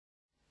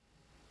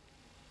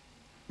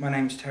My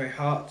name's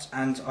Hart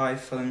and I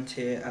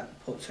volunteer at the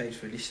Port Sage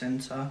Village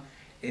Centre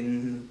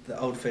in the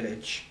Old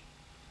Village.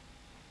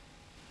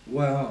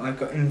 Well, I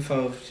got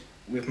involved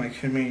with my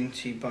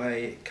community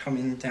by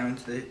coming down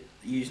to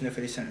using the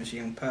village centre as a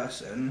young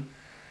person,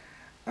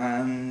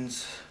 and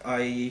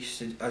I used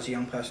to, as a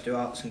young person, do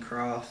arts and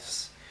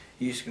crafts,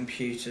 use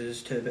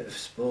computers, do a bit of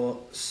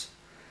sports,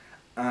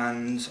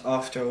 and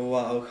after a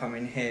while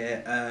coming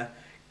here,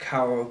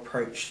 Carol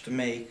approached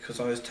me because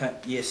I was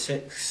year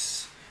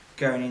 6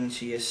 going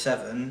into year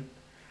 7,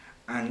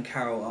 and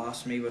Carol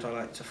asked me would I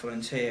like to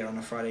volunteer on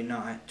a Friday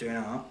night doing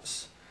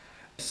arts.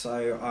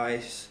 So I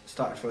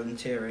started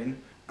volunteering,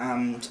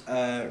 and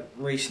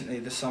recently,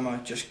 the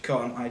summer just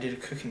gone, I did a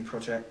cooking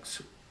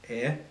project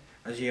here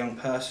as a young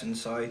person,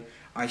 so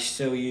I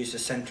still use the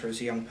centre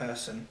as a young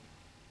person.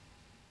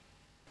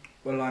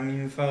 Well, I'm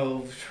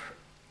involved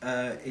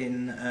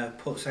in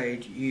Port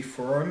Sage Youth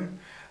Forum.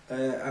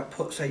 At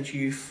Port Sage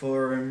Youth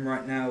Forum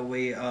right now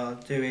we are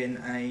doing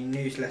a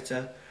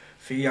newsletter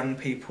for young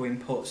people in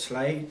Port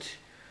Slade.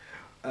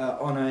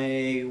 On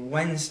a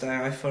Wednesday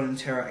I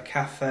volunteer at a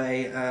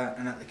cafe,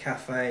 and at the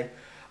cafe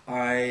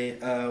I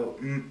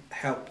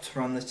helped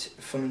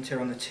volunteer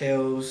on the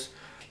tills.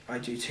 I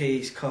do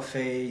teas,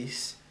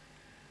 coffees,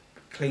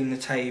 clean the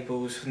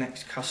tables for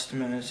next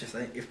customers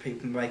if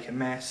people make a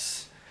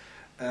mess.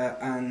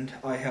 And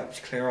I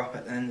helped clear up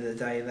at the end of the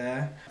day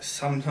there.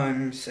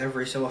 Sometimes,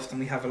 every so often,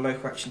 we have a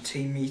local action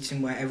team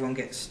meeting where everyone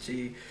gets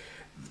to,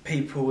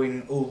 people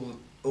in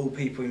all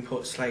people in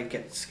Port Slade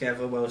get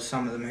together. Well,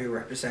 some of them who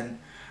represent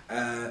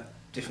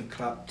different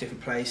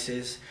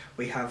places.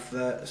 We have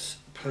the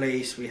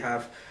police, we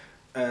have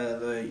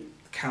the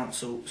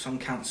council, some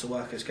council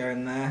workers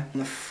going there. On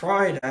the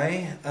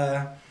Friday,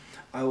 I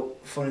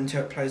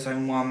volunteer at Play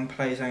Zone 1,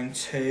 Play Zone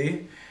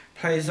 2.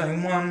 Play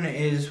Zone 1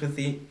 is with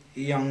the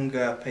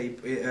younger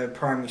people,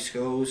 primary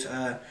schools.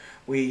 I've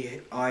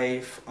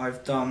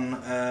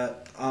done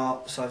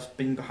arts. I've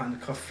been behind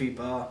the coffee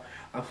bar.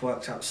 I've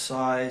worked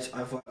outside.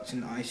 I've worked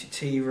in the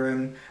ICT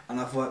room, and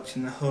I've worked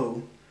in the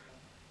hall.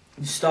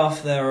 The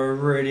staff there are a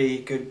really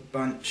good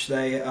bunch.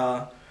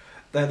 They're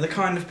the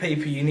kind of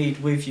people you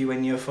need with you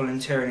when you're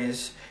volunteering.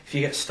 Is if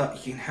you get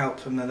stuck, you can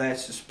help them. They're there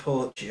to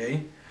support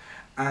you,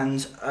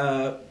 and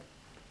one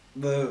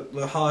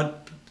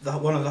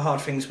of the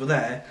hard things with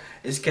there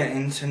is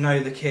getting to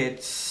know the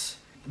kids.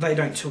 They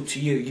don't talk to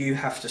you, you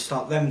have to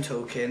start them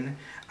talking.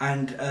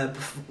 And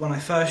when I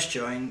first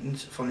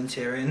joined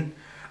volunteering,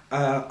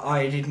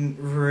 I didn't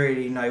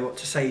really know what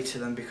to say to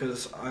them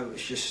because I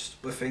was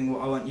just the thing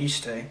what I wasn't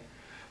used to.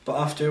 But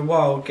after a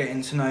while,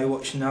 getting to know,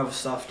 watching the other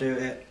staff do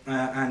it,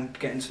 and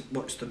getting to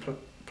watch the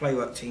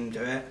playwork team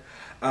do it,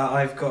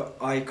 I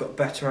got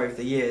better over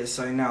the years.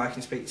 So now I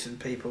can speak to the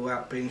people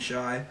without being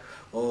shy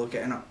or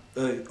getting up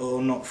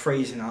or not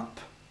freezing up.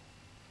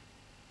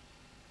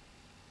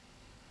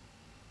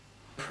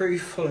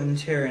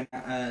 Pre-volunteering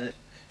at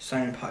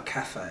Stone Park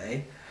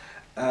Cafe,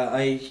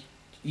 I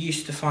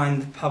used to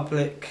find the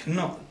public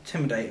not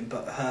intimidating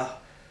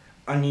but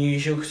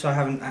unusual because I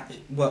haven't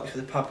worked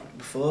with the public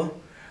before.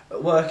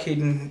 But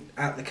working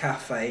at the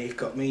cafe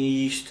got me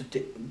used to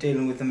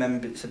dealing with the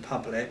members of the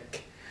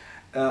public.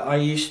 I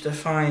used to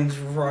find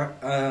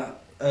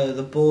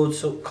the board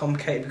sort of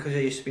complicated because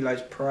there used to be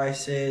loads of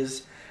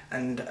prices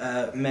and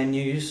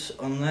menus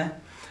on there.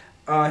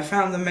 I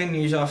found the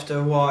menus after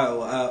a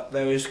while.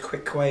 There was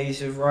quick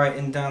ways of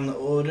writing down the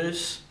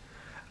orders,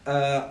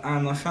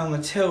 and I found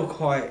the till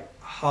quite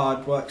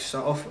hard work to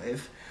start off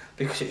with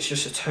because it's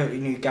just a totally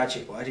new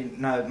gadget what I didn't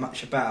know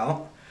much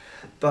about.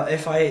 But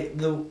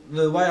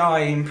the way I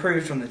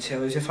improved on the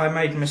till is if I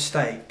made a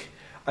mistake,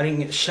 I didn't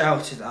get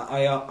shouted at.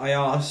 I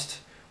asked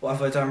what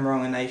have I done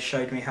wrong, and they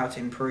showed me how to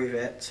improve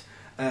it.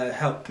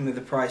 Helped me with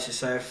the prices,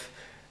 so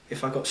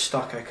if I got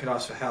stuck, I could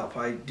ask for help.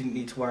 I didn't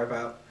need to worry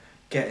about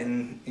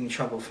getting in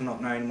trouble for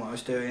not knowing what I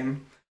was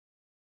doing.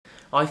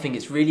 I think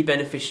it's really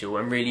beneficial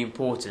and really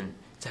important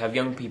to have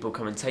young people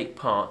come and take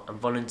part and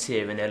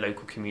volunteer in their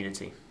local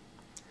community.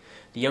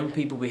 The young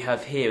people we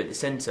have here at the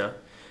centre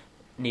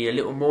need a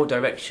little more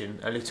direction,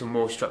 a little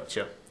more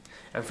structure,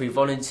 and through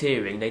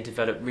volunteering they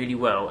develop really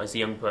well as a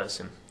young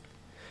person.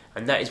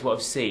 And that is what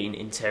I've seen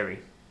in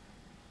Terry.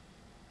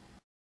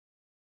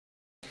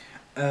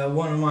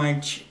 One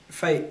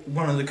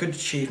of the good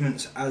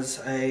achievements as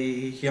a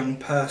young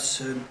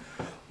person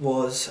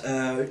was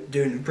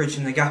doing a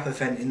Bridging the Gap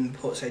event in the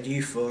Port Sage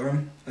Youth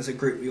Forum. As a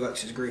group, we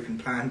worked as a group and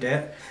planned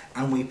it,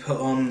 and we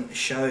put on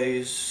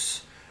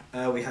shows.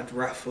 We had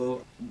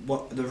raffle.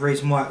 The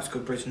reason why it was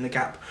called Bridging the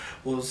Gap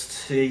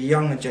was to the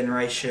younger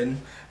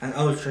generation and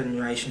older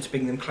generation to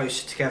bring them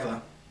closer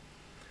together.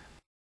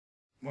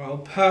 Well,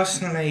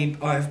 personally,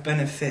 I've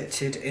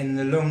benefited in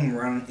the long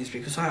run is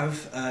because I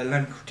have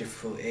learning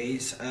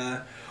difficulties.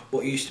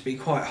 What used to be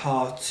quite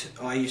hard,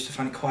 I used to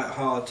find it quite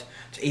hard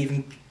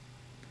to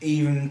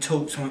even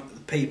talk to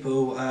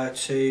people,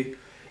 to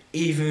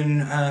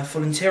even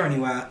volunteer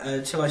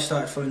anywhere. Till I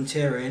started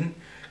volunteering,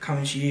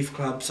 coming to youth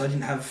clubs, I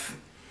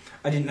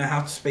didn't know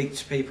how to speak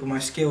to people.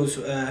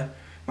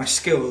 My my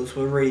skills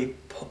were really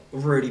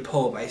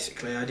poor.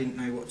 Basically, I didn't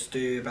know what to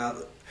do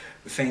about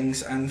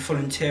things, and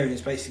volunteering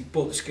has basically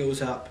brought the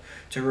skills up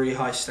to really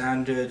high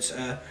standards.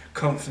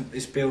 Confidence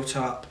is built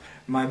up.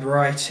 My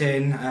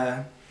writing,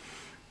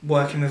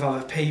 working with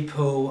other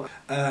people,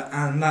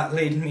 and that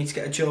led me to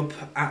get a job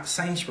at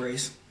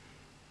Sainsbury's.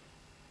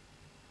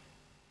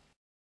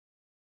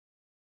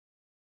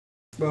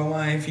 Well,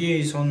 my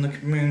views on the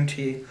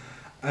community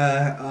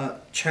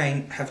have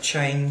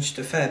changed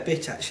a fair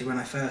bit actually when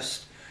I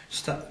first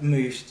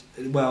moved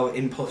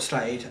in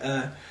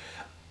Portslade.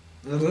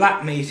 The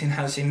lap meeting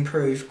has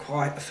improved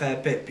quite a fair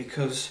bit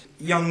because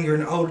younger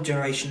and older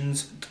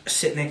generations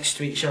sit next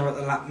to each other at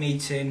the lap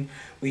meeting.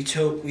 We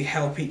talk, we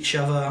help each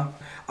other.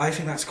 I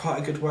think that's quite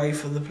a good way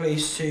for the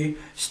police to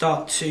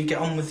start to get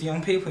on with the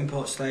young people in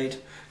Portslade.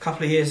 A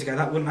couple of years ago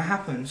that wouldn't have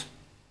happened.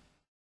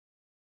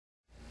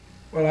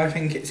 Well, I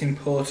think it's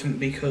important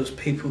because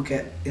people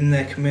get in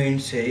their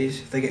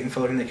communities, if they get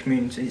involved in their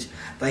communities,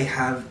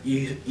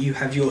 you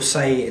have your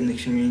say in the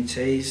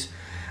communities,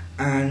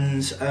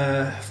 and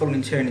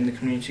volunteering in the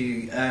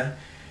community,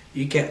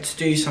 you get to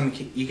do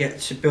something, you get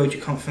to build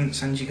your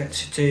confidence, and you get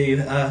to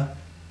do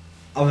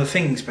other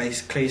things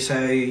basically,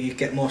 so you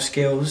get more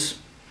skills,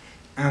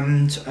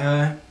 and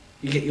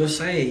you get your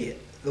say.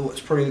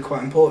 What's probably the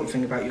quite important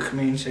thing about your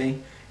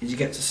community is you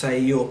get to say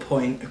your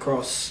point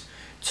across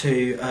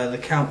to the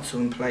council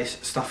and place,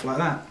 stuff like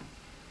that.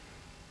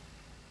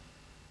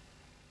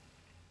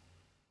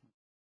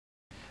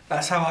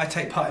 That's how I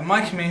take part in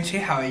my community.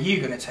 How are you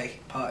going to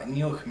take part in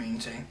your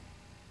community?